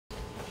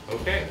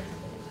Okay.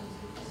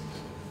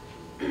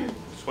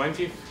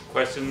 20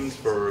 questions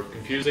for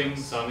confusing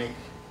sonic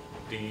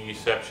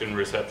reception.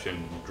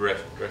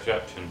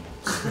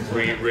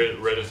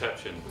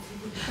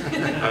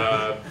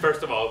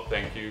 First of all,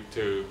 thank you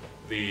to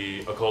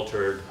the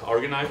accultured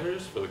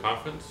organizers for the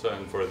conference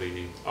and for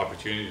the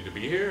opportunity to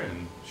be here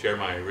and share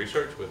my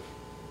research with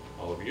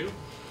all of you.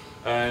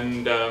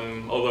 And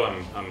although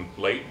I'm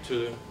late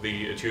to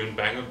the attuned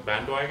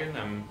bandwagon,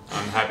 I'm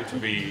happy to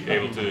be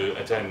able to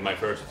attend my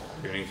first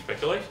hearing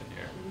speculation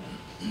here.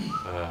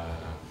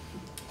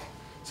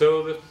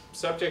 So the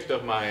subject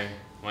of my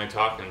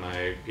talk and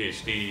my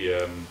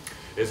PhD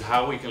is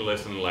how we can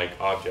listen like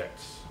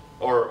objects,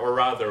 or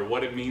rather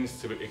what it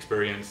means to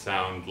experience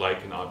sound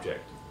like an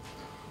object,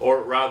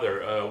 or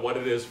rather what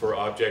it is for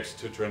objects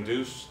to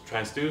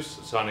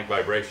transduce sonic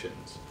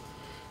vibrations.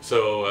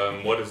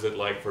 So what is it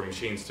like for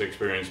machines to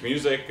experience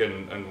music,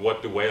 and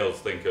what do whales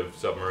think of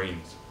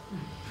submarines?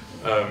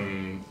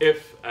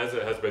 If, as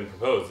it has been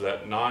proposed,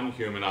 that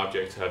non-human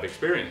objects have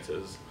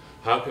experiences,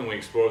 how can we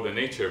explore the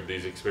nature of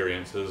these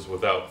experiences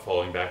without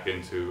falling back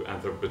into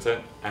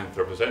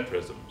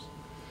anthropocentrisms?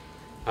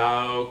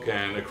 How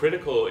can a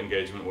critical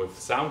engagement with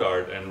sound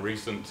art and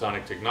recent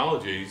sonic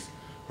technologies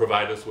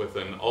provide us with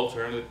an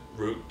alternate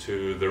route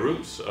to the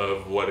roots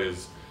of what it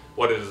is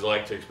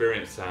like to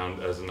experience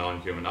sound as a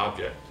non-human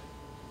object?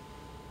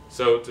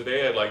 So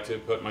today I'd like to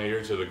put my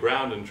ear to the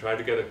ground and try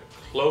to get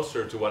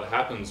closer to what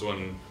happens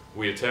when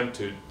we attempt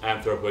to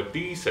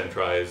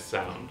anthropodecentralize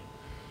sound.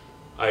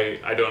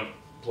 I don't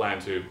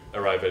plan to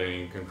arrive at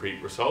any concrete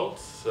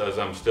results, as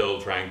I'm still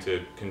trying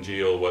to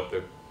congeal what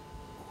the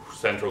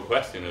central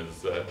question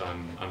is that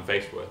I'm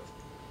faced with.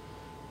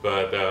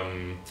 But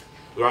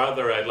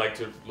rather, I'd like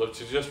to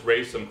just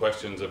raise some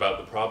questions about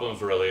the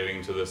problems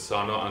relating to the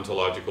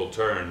sono-ontological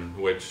turn,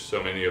 which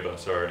so many of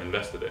us are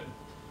invested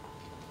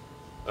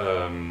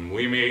in.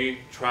 We may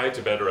try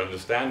to better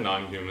understand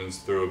non-humans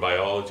through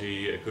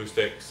biology,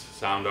 acoustics,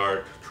 sound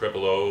art,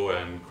 OOO,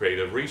 and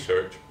creative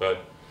research,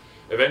 but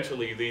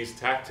eventually these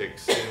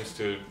tactics seem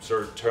to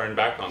sort of turn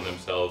back on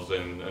themselves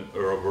in a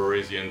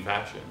Borgesian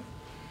fashion,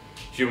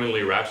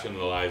 humanly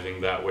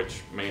rationalizing that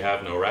which may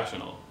have no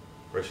rationale.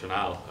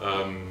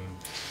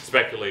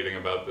 Speculating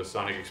about the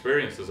sonic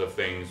experiences of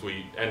things,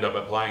 we end up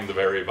applying the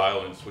very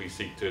violence we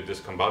seek to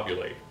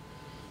discombobulate.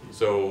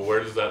 So where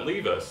does that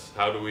leave us?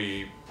 How do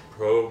we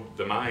probe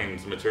the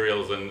minds,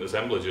 materials, and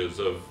assemblages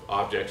of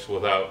objects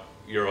without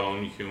your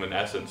own human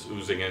essence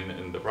oozing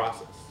in the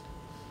process?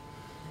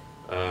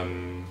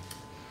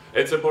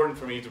 It's important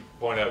for me to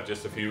point out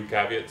just a few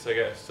caveats, I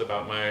guess,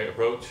 about my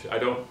approach. I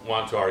don't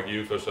want to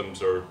argue for some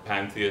sort of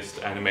pantheist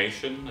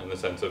animation in the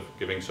sense of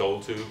giving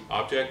soul to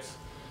objects.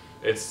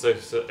 It's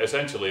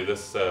essentially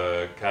this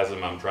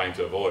chasm I'm trying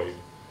to avoid.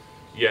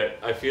 Yet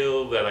I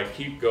feel that I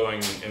keep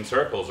going in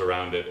circles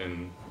around it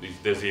in these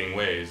dizzying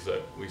ways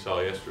that we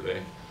saw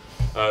yesterday.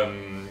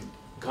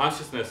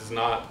 Consciousness is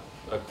not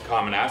a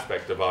common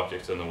aspect of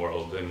objects in the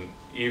world, and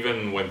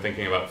even when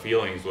thinking about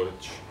feelings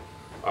which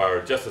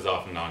are just as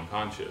often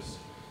non-conscious.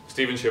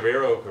 Stephen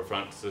Shaviro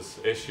confronts this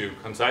issue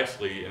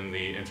concisely in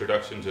the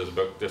introduction to his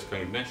book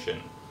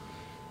Discognition.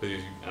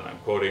 And I'm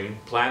quoting,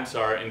 "Plants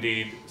are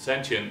indeed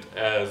sentient,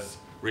 as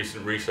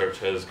recent research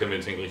has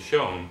convincingly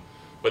shown,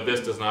 but this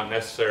does not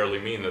necessarily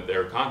mean that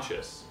they're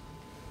conscious.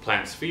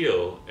 Plants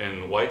feel,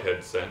 in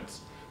Whitehead's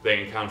sense,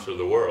 they encounter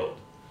the world,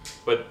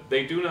 but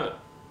they do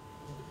not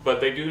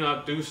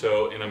do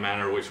so in a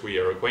manner which we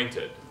are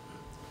acquainted."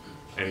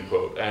 End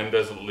quote. And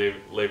as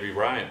Levi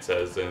Bryant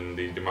says in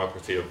The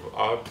Democracy of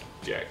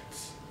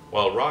Objects,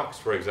 while rocks,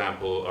 for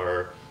example,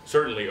 are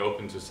certainly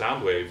open to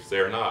sound waves, they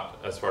are not,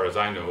 as far as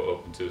I know,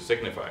 open to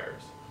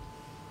signifiers.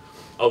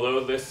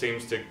 Although this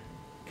seems to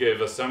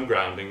give us some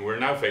grounding, we're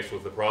now faced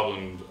with the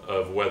problem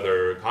of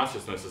whether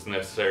consciousness is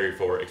necessary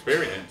for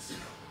experience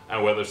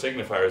and whether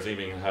signifiers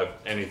even have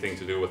anything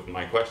to do with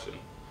my question.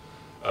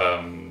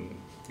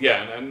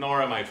 Yeah, and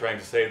nor am I trying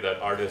to say that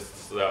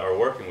artists that are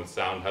working with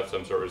sound have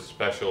some sort of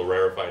special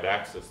rarefied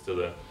access to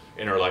the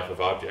inner life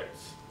of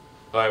objects.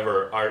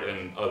 However, art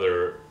and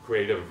other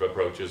creative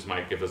approaches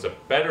might give us a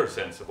better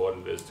sense of what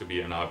it is to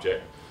be an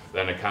object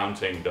than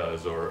accounting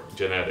does, or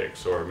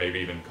genetics, or maybe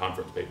even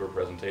conference paper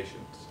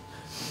presentations.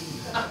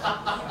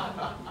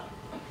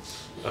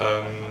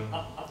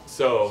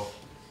 So,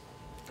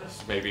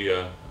 this is maybe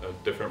a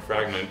different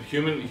fragment.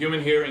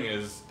 Human hearing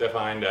is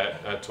defined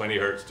at 20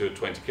 hertz to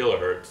 20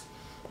 kilohertz.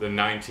 The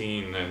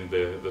 19 and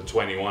the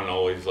 21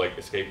 always like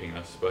escaping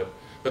us, but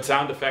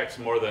sound affects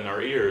more than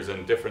our ears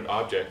and different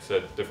objects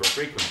at different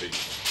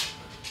frequencies.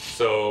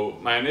 So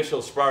my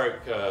initial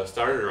spark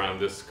started around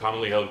this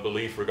commonly held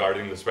belief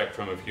regarding the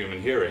spectrum of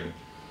human hearing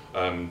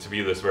to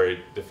be this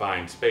very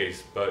defined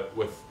space, but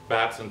with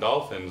bats and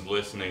dolphins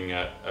listening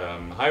at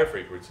higher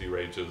frequency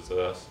ranges than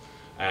us,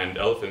 and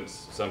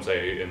elephants, some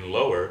say, in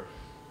lower,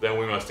 then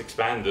we must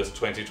expand this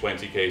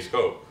 2020K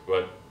scope.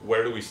 But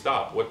where do we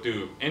stop? What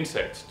do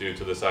insects do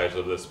to the size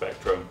of this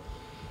spectrum?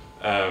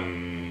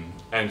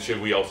 And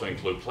should we also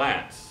include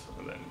plants?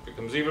 And then it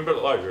becomes even a bit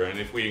larger. And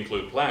if we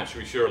include plants,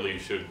 we surely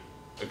should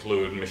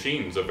include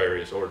machines of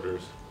various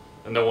orders.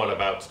 And then what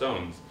about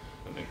stones?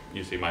 And then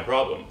you see my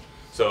problem.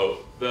 So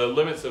the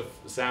limits of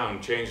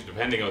sound change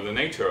depending on the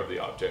nature of the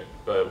object,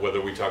 but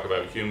whether we talk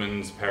about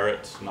humans,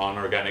 parrots,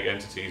 non-organic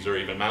entities, or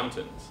even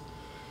mountains.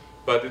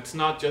 But it's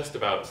not just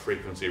about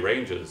frequency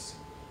ranges,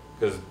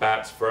 because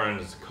bats,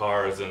 ferns,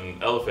 cars,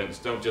 and elephants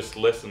don't just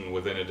listen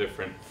within a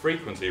different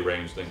frequency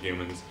range than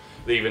humans,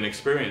 they even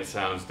experience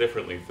sounds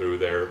differently through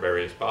their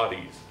various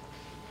bodies.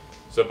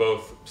 So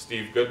both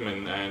Steve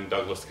Goodman and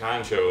Douglas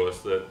Kahn show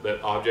us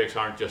that objects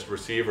aren't just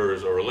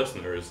receivers or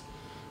listeners,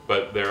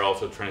 but they're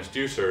also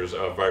transducers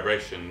of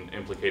vibration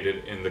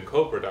implicated in the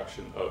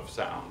co-production of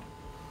sound.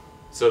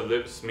 So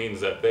this means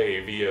that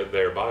they, via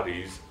their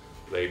bodies,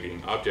 they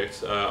being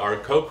objects, are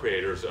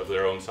co-creators of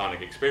their own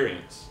sonic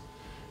experience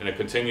in a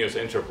continuous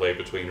interplay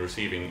between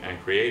receiving and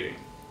creating.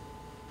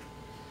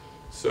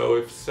 So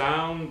if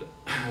sound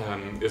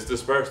is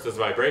dispersed as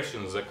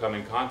vibrations that come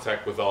in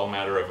contact with all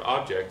manner of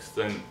objects,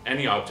 then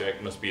any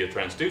object must be a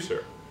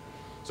transducer.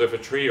 So if a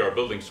tree or a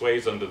building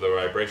sways under the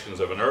vibrations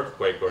of an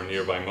earthquake or a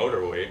nearby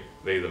motorway,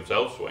 they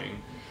themselves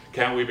swaying,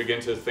 can we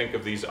begin to think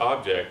of these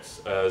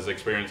objects as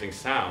experiencing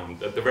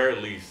sound? At the very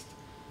least,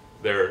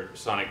 they're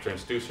sonic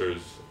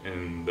transducers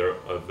in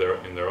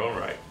their own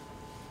right.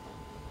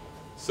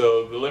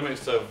 So the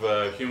limits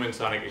of human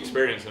sonic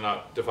experience are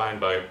not defined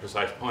by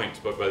precise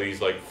points, but by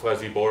these like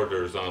fuzzy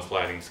borders on a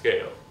sliding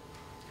scale.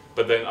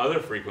 But then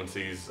other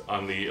frequencies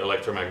on the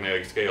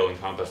electromagnetic scale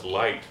encompass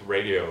light,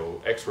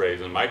 radio,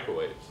 X-rays, and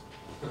microwaves.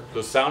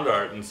 So sound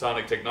art and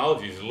sonic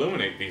technologies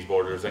illuminate these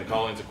borders and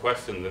call into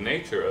question the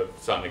nature of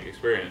sonic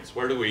experience.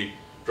 Where do we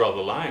draw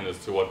the line as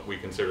to what we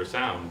consider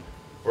sound?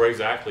 Where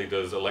exactly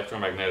does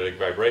electromagnetic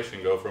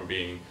vibration go from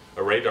being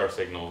a radar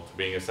signal to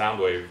being a sound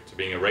wave to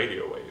being a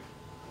radio wave?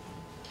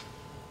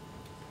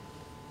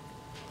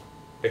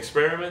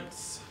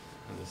 Experiments,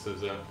 and this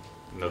is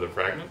another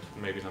fragment,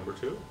 maybe number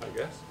 2, I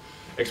guess.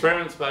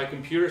 Experiments by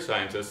computer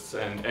scientists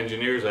and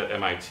engineers at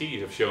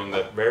MIT have shown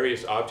that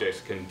various objects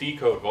can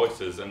decode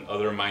voices and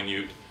other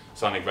minute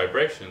sonic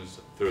vibrations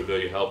through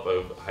the help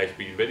of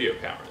high-speed video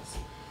cameras.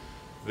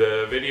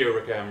 The video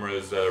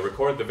cameras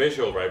record the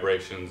visual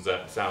vibrations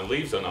that sound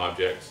leaves on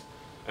objects,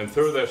 and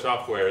through their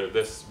software,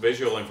 this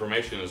visual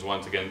information is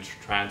once again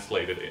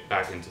translated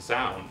back into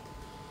sound.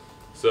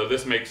 So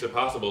this makes it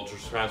possible to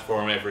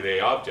transform everyday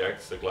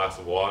objects, a glass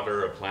of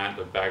water, a plant,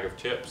 a bag of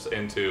chips,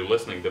 into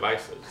listening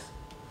devices.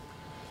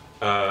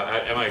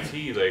 At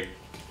MIT,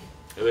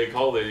 they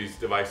call these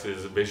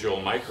devices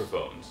visual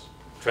microphones,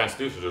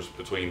 transducers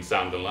between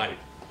sound and light.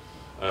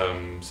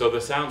 So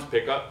the sounds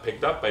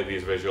picked up by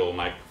these visual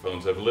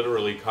microphones have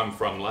literally come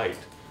from light,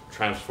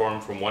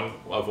 transformed from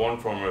one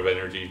form of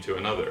energy to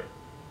another.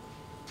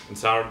 And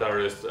sound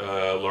artist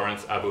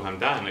Lawrence Abu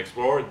Hamdan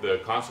explored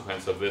the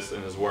consequence of this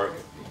in his work,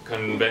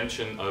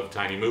 Convention of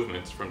Tiny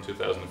Movements from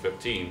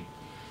 2015,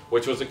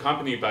 which was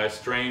accompanied by a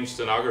strange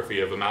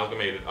scenography of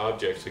amalgamated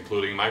objects,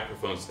 including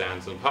microphone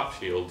stands and pop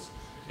shields,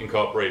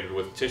 incorporated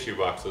with tissue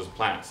boxes,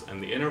 plants,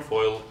 and the inner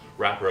foil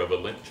wrapper of a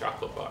Lindt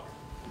chocolate bar.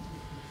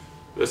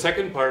 The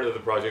second part of the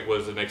project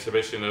was an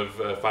exhibition of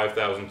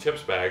 5,000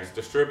 chips bags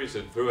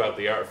distributed throughout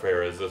the art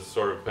fair as a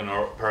sort of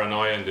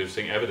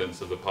paranoia-inducing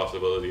evidence of the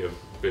possibility of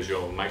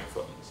visual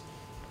microphones.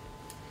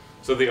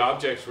 So the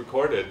objects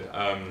recorded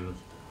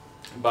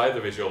by the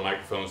visual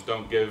microphones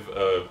don't give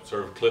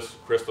sort of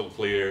crystal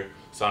clear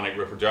sonic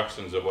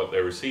reproductions of what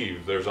they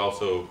receive. There's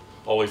also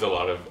always a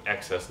lot of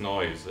excess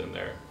noise in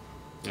there.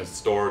 It's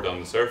stored on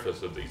the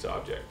surface of these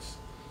objects.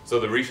 So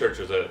the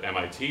researchers at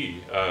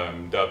MIT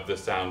dubbed the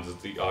sounds as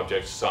the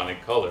object's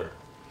sonic color.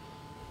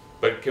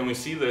 But can we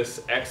see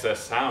this excess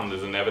sound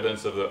as an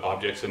evidence of the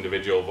object's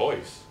individual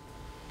voice?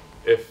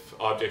 If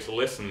objects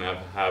listen and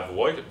have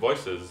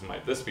voices,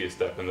 might this be a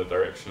step in the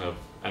direction of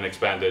an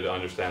expanded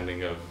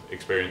understanding of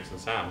experience and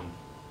sound?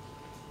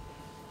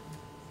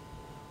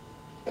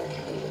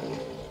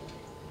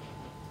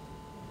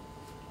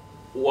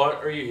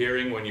 What are you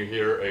hearing when you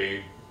hear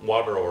a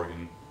water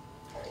organ?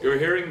 You're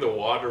hearing the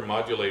water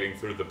modulating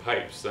through the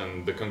pipes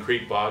and the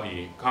concrete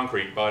body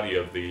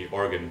of the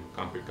organ,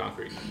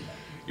 concrete.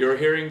 You're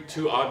hearing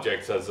two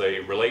objects as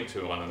they relate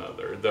to one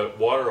another. The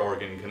water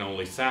organ can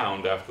only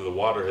sound after the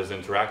water has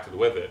interacted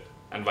with it,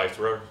 and vice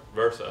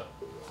versa.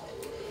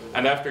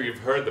 And after you've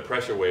heard the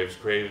pressure waves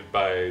created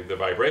by the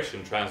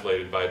vibration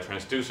translated by a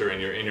transducer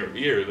in your inner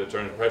ear that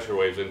turns pressure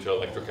waves into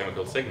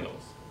electrochemical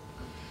signals.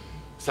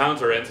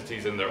 Sounds are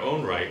entities in their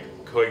own right,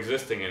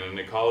 coexisting in an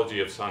ecology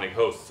of sonic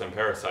hosts and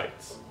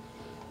parasites.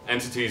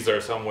 Entities that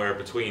are somewhere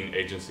between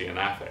agency and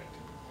affect.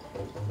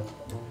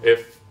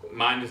 If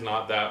mind is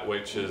not that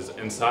which is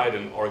inside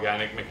an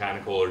organic,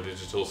 mechanical, or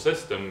digital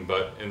system,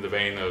 but in the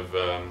vein of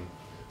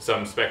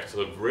some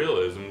speculative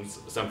realisms,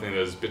 something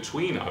that is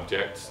between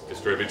objects,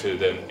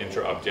 distributed and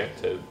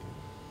inter-objected,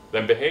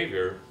 then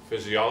behavior,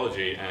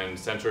 physiology, and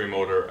sensory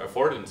motor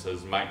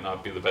affordances might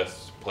not be the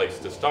best place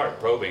to start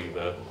probing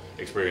the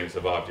experience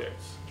of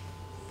objects.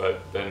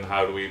 But then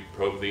how do we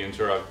probe the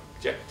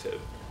inter-objective?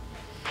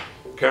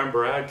 Karen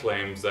Barad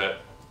claims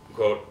that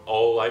quote,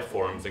 all life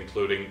forms,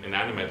 including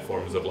inanimate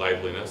forms of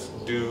liveliness,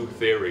 do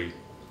theory,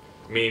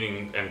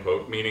 meaning, end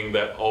quote, meaning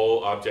that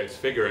all objects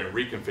figure and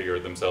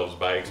reconfigure themselves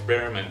by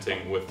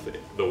experimenting with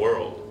the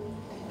world.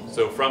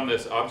 So from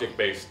this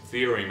object-based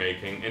theory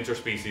making,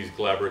 interspecies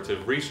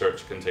collaborative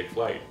research can take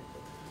flight.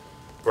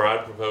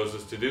 Brad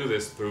proposes to do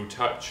this through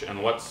touch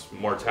and what's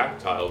more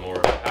tactile, more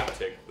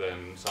haptic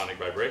than sonic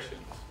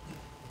vibrations.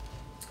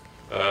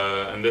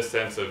 And this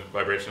sense of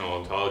vibrational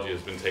ontology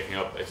has been taken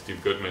up by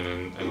Steve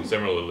Goodman and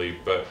similarly,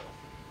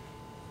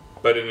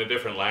 but in a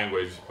different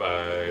language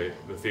by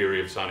the theory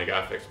of sonic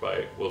affects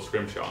by Will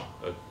Scrimshaw,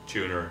 a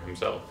tuner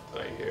himself,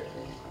 I hear.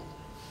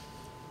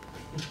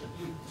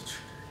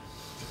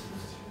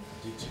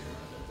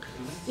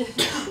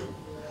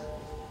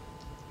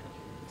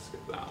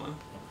 Skip that one.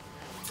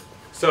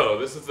 So,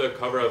 this is the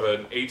cover of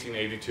an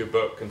 1882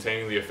 book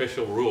containing the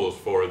official rules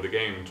for the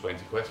game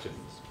 20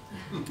 Questions.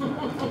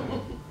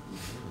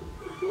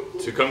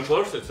 To come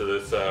closer to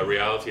this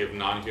reality of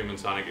non-human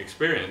sonic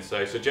experience,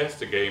 I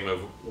suggest a game of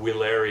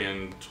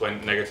Wheelerian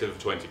negative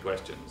 20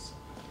 questions.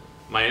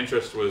 My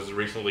interest was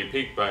recently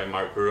piqued by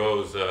Mark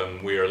Gruot's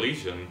We Are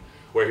Legion,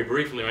 where he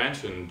briefly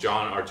mentioned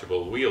John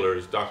Archibald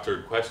Wheeler's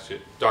doctored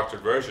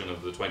version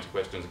of the 20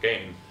 questions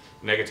game,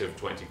 negative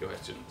 20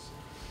 questions.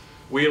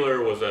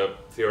 Wheeler was a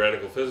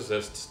theoretical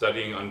physicist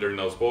studying under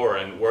Niels Bohr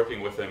and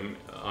working with him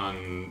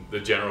on the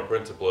general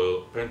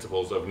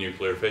principles of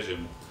nuclear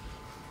fission.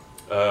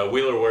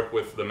 Wheeler worked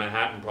with the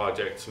Manhattan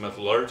Project's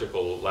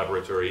metallurgical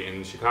laboratory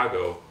in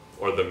Chicago,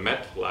 or the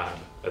Met Lab,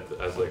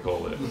 as they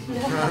call it.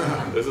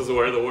 This is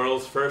where the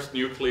world's first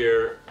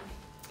nuclear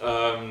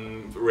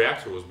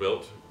reactor was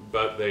built,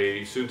 but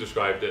they soon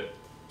decided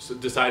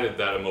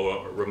that a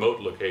more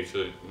remote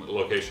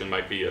location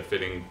might be a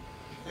fitting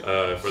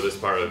for this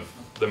part of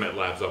the Met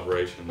Lab's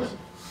operations.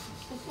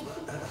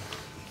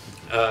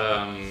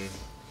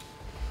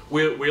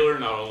 Wheeler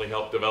not only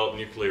helped develop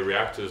nuclear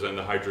reactors and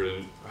the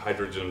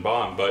hydrogen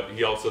bomb, but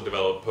he also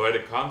developed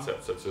poetic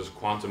concepts such as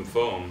quantum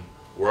foam,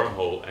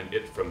 wormhole, and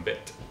it from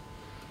bit.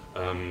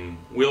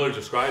 Wheeler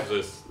describes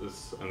this,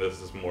 and this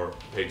is more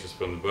pages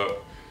from the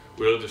book.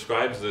 Wheeler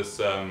describes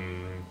this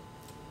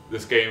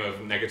this game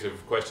of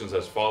negative questions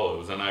as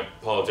follows, and I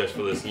apologize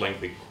for this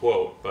lengthy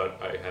quote, but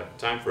I have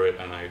time for it,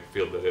 and I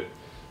feel that it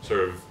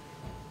sort of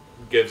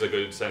gives a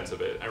good sense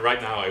of it. And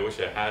right now I wish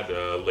I had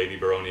Lady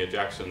Baronia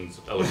Jackson's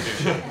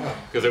elocution,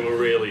 because it would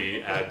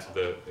really add to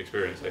the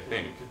experience, I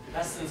think.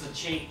 Lessons are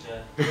cheap.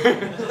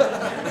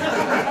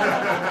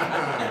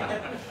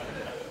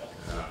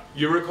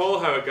 You recall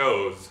how it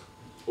goes.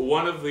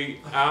 One of the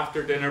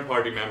after-dinner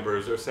party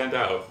members are sent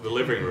out the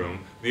living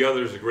room, the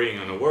others agreeing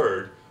on a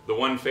word, the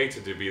one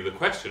fated to be the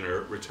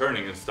questioner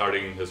returning and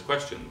starting his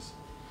questions.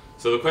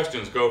 So the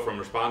questions go from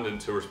respondent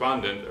to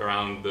respondent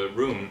around the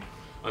room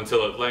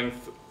until at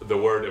length the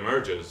word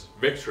emerges,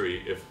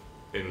 victory if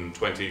in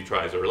 20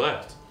 tries or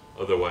less,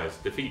 otherwise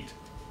defeat.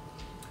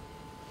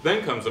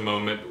 Then comes a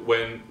moment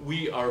when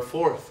we are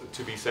forced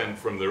to be sent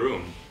from the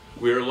room.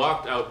 We are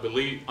locked out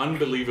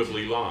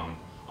unbelievably long.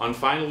 On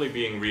finally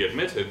being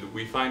readmitted,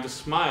 we find a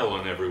smile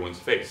on everyone's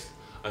face,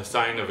 a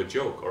sign of a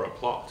joke or a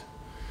plot.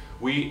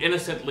 We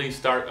innocently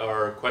start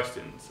our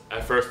questions.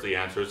 At first the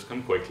answers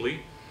come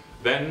quickly,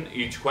 then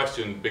each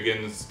question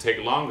begins to take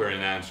longer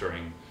in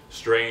answering,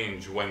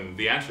 strange when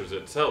the answer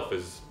itself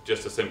is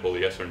just a simple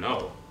yes or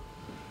no.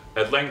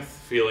 At length,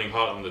 feeling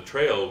hot on the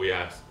trail, we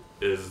ask,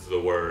 is the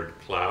word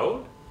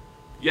cloud?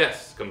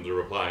 Yes, comes the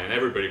reply, and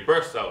everybody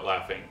bursts out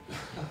laughing.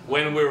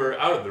 When we were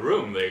out of the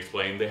room, they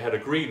explained, they had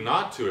agreed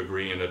not to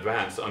agree in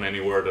advance on any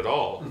word at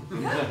all.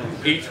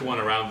 Each one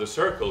around the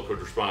circle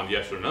could respond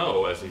yes or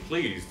no as he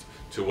pleased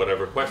to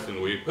whatever question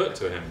we put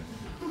to him.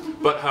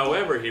 But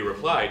however he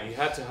replied, he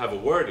had to have a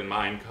word in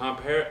mind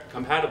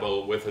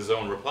compatible with his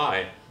own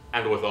reply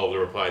and with all the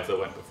replies that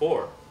went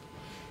before.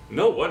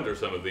 No wonder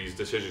some of these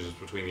decisions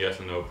between yes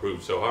and no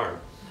proved so hard.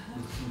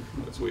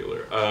 That's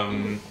Wheeler.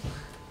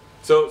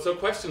 So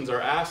questions are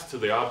asked to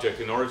the object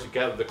in order to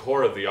get at the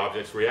core of the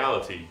object's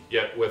reality,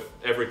 yet with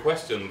every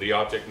question the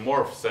object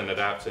morphs and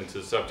adapts to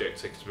the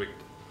subject's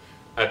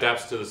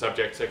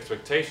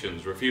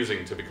expectations,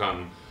 refusing to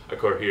become a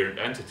coherent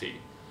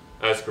entity.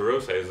 As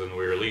Gruot says in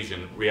We Are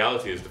Legion,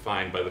 reality is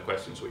defined by the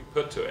questions we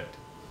put to it.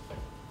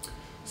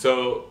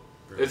 So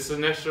it's a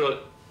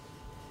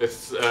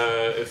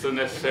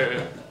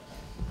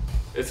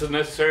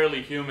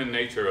necessarily human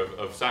nature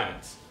of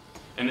science.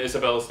 In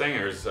Isabella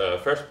Stenger's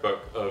first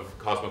book of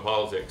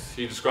Cosmopolitics,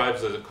 she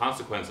describes the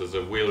consequences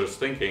of Wheeler's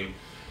thinking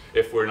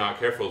if we're not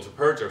careful to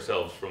purge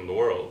ourselves from the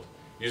world.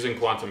 Using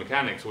quantum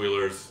mechanics,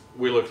 Wheeler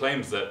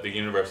claims that the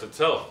universe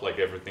itself, like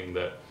everything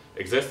that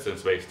exists in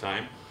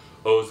space-time,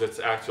 owes its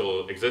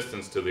actual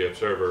existence to the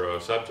observer or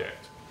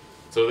subject.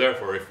 So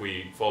therefore, if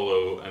we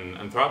follow an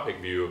anthropic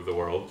view of the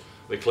world,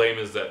 the claim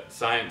is that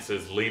science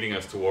is leading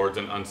us towards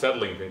an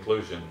unsettling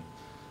conclusion,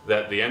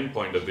 that the end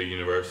point of the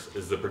universe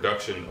is the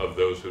production of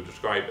those who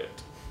describe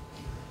it.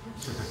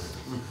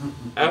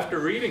 After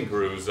reading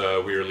Gru's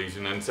Weir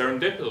Legion and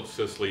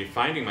serendipitously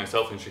finding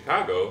myself in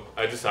Chicago,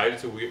 I decided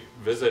to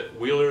visit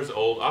Wheeler's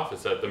old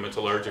office at the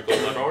Metallurgical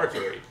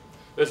Laboratory.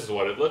 This is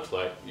what it looks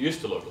like,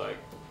 used to look like.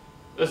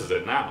 This is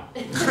it now.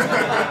 They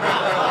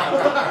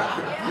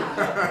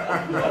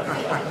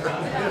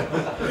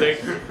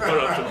put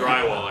up some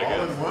drywall, I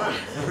guess.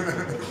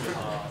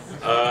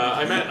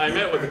 I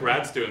met with a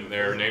grad student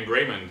there named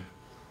Raymond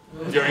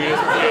during his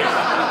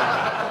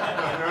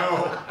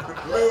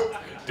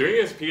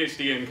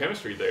PhD in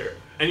chemistry there.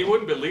 And you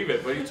wouldn't believe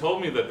it, but he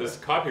told me that this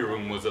copy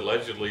room was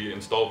allegedly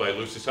installed by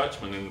Lucius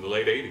Hutchman in the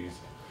late 80s.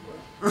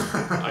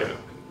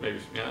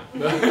 Maybe, yeah. In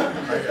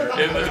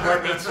the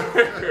department's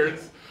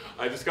records,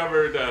 I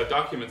discovered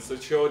documents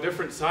that show a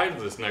different side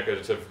of this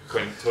negative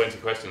 20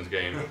 questions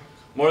game.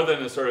 More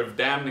than a sort of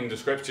damning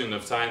description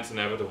of science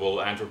inevitable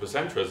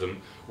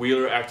anthropocentrism,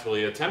 Wheeler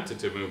actually attempted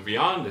to move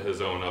beyond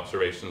his own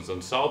observations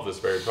and solve this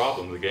very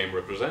problem the game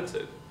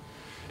represented.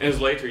 In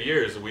his later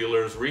years,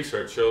 Wheeler's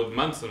research showed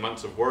months and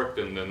months of work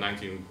in the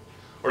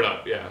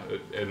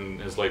in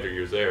his later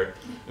years there,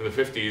 in the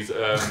 50s,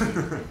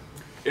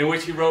 in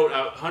which he wrote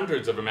out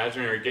hundreds of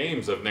imaginary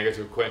games of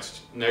negative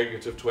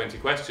 20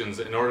 questions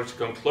in order to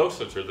come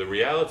closer to the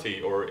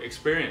reality or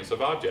experience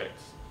of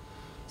objects.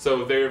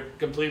 So they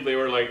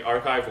were like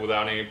archived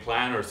without any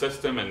plan or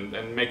system,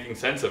 and making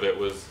sense of it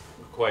was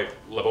quite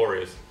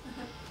laborious.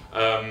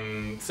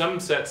 Some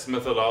sets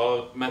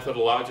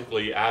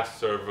methodologically ask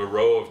sort of a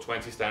row of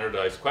 20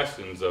 standardized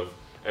questions of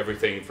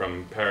everything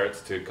from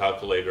parrots to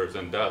calculators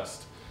and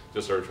dust,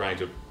 just sort of trying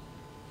to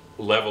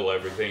level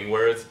everything,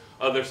 whereas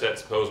other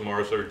sets pose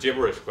more sort of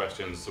gibberish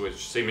questions, with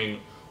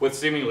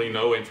seemingly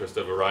no interest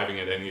of arriving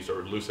at any sort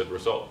of lucid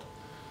result.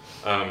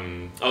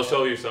 I'll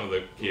show you some of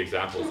the key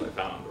examples I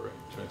found or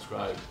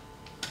transcribed.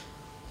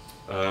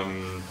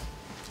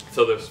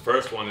 So this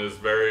first one is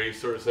very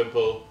sort of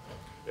simple.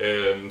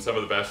 Some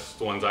of the best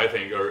ones I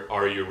think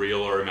are you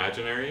real or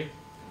imaginary?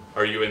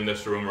 Are you in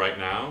this room right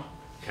now?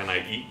 Can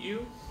I eat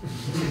you?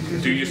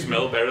 Do you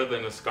smell better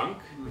than a skunk?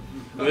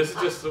 And this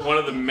is just one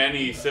of the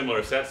many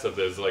similar sets of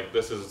this. Like,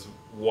 this is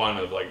one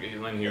of, like,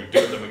 and then you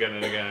do them again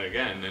and again and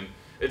again. And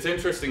it's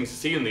interesting to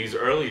see in these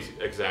early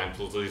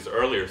examples, these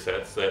earlier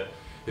sets, that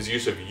his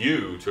use of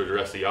you to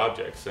address the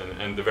objects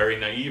and the very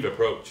naive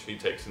approach he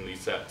takes in these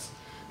sets,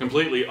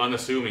 completely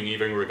unassuming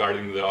even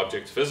regarding the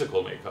object's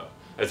physical makeup,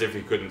 as if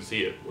he couldn't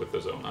see it with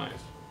his own eyes.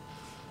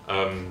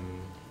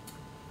 And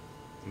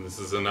this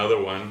is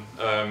another one.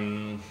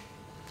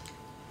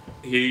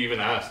 He even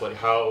asked, like,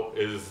 how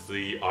is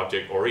the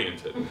object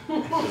oriented?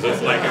 Is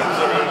this like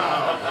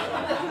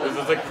is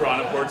this a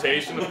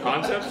chronoportation of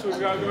concepts we've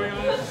got going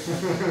on?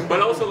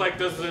 But also, like,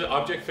 does the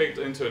object fit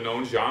into a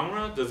known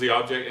genre? Does the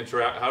object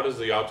interact? How does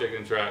the object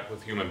interact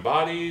with human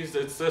bodies?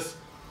 It's this.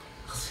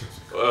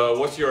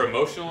 What's your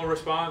emotional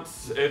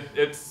response?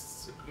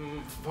 It's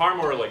far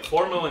more like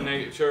formal in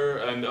nature,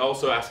 and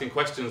also asking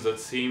questions that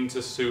seem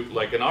to suit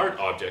like an art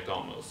object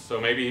almost. So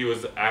maybe he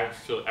was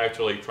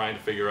actually trying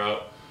to figure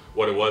out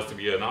what it was to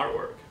be an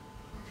artwork.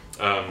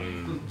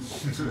 And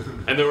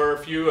there were a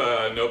few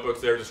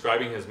notebooks there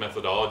describing his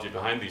methodology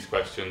behind these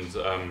questions.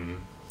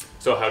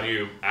 So how do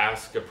you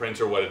ask a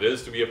printer what it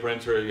is to be a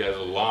printer? He has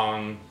a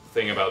long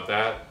thing about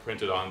that,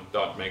 printed on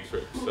dot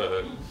matrix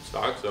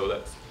stock, so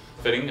that's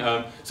fitting.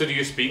 So do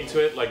you speak to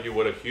it like you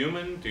would a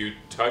human? Do you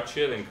touch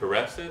it and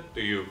caress it?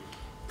 Do you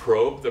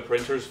probe the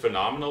printer's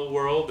phenomenal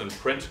world and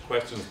print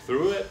questions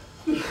through it?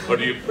 Or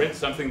do you print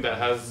something that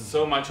has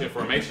so much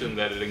information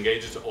that it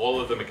engages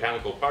all of the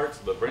mechanical parts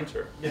of the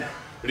printer? Yeah.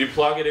 Or do you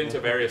plug it into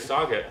various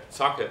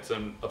sockets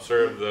and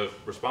observe the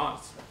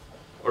response?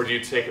 Or do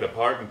you take it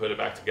apart and put it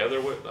back together?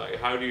 Like,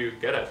 how do you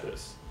get at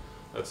this?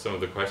 That's some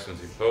of the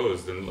questions he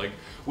posed. And like,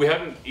 we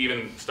haven't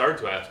even started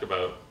to ask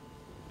about,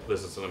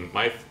 this is some of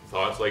my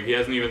thoughts, like he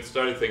hasn't even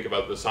started to think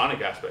about the sonic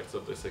aspects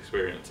of this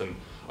experience. And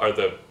are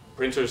the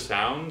printer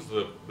sounds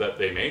that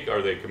they make,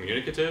 are they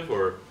communicative,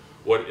 or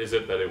what is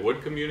it that it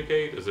would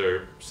communicate? Is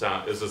the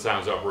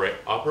sounds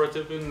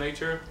operative in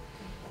nature?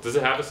 Does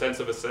it have a sense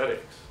of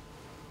aesthetics?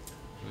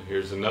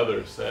 Here's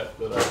another set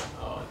that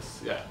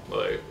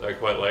I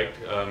quite like.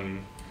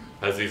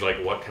 Has these like,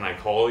 what can I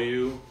call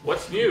you?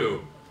 What's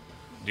new?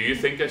 Do you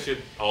think I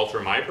should alter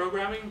my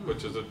programming?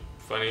 Which is a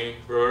funny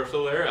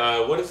reversal there.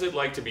 What is it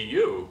like to be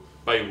you?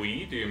 By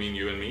we, do you mean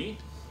you and me?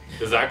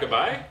 Is that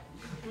goodbye?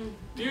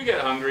 Do you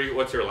get hungry?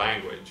 What's your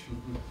language?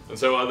 And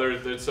so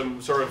there's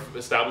some sort of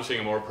establishing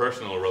a more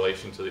personal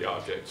relation to the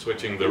object,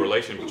 switching the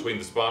relation between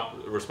the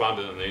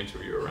respondent and the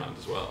interviewer around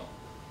as well.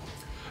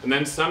 And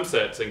then some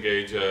sets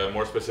engage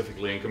more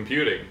specifically in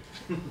computing,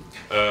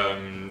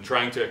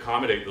 trying to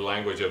accommodate the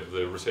language of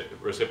the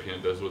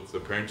recipient as with the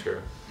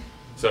printer.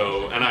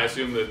 So, and I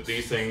assume that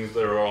these things,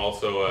 there are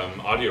also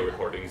audio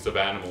recordings of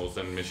animals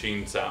and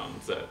machine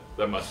sounds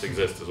that must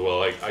exist as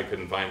well. I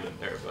couldn't find them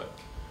there,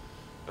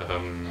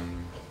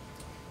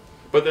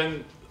 but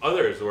then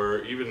others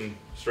were even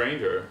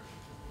stranger,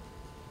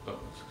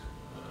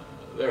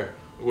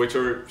 which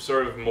are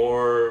sort of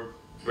more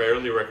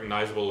barely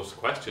recognizable as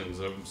questions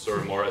of sort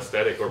of more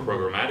aesthetic or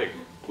programmatic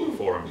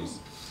forms.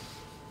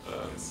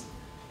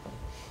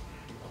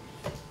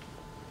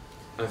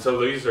 And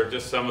so these are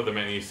just some of the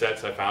many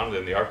sets I found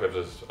in the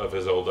archives of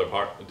his old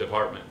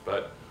department,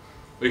 but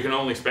we can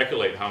only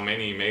speculate how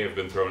many may have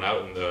been thrown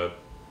out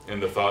in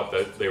the thought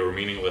that they were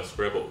meaningless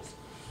scribbles.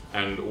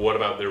 And what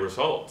about their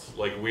results?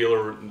 Like,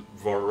 Wheeler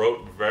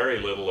wrote very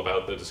little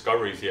about the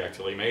discoveries he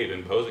actually made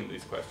in posing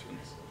these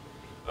questions,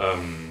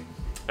 and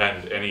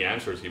any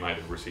answers he might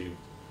have received.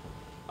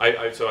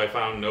 So I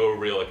found no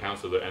real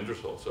accounts of the end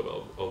results of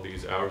all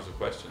these hours of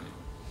questioning.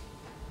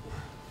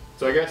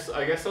 So I guess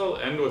I'll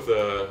end with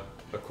a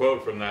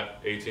quote from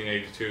that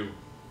 1882.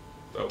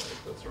 Oh,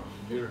 that's wrong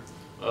here.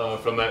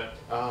 From that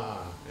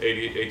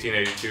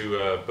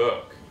 1882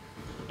 book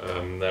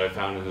that I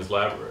found in his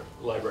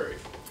library.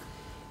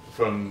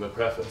 From the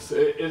preface.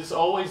 It's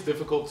always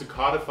difficult to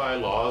codify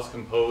laws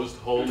composed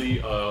wholly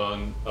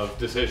of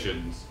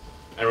decisions.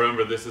 And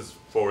remember, this is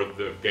for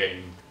the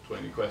game,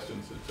 20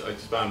 questions. I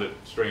just found it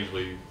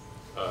strangely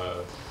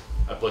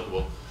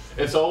applicable.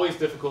 It's always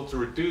difficult to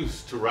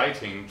reduce to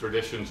writing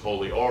traditions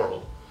wholly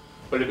oral,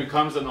 but it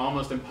becomes an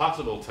almost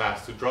impossible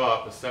task to draw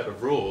up a set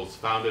of rules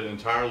founded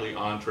entirely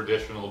on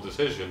traditional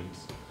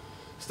decisions.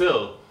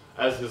 Still,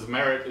 as his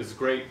merit is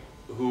great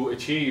who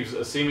achieves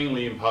a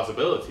seemingly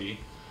impossibility,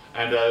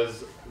 and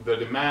as the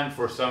demand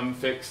for some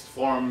fixed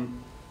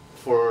form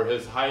for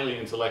this highly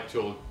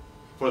intellectual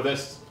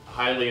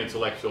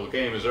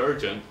game is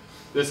urgent,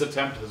 this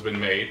attempt has been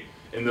made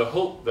in the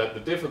hope that the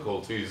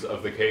difficulties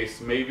of the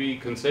case may be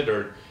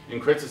considered in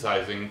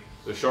criticizing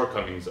the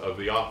shortcomings of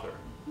the author.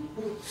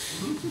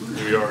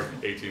 New York,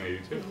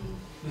 1882.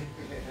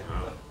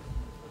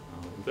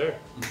 There.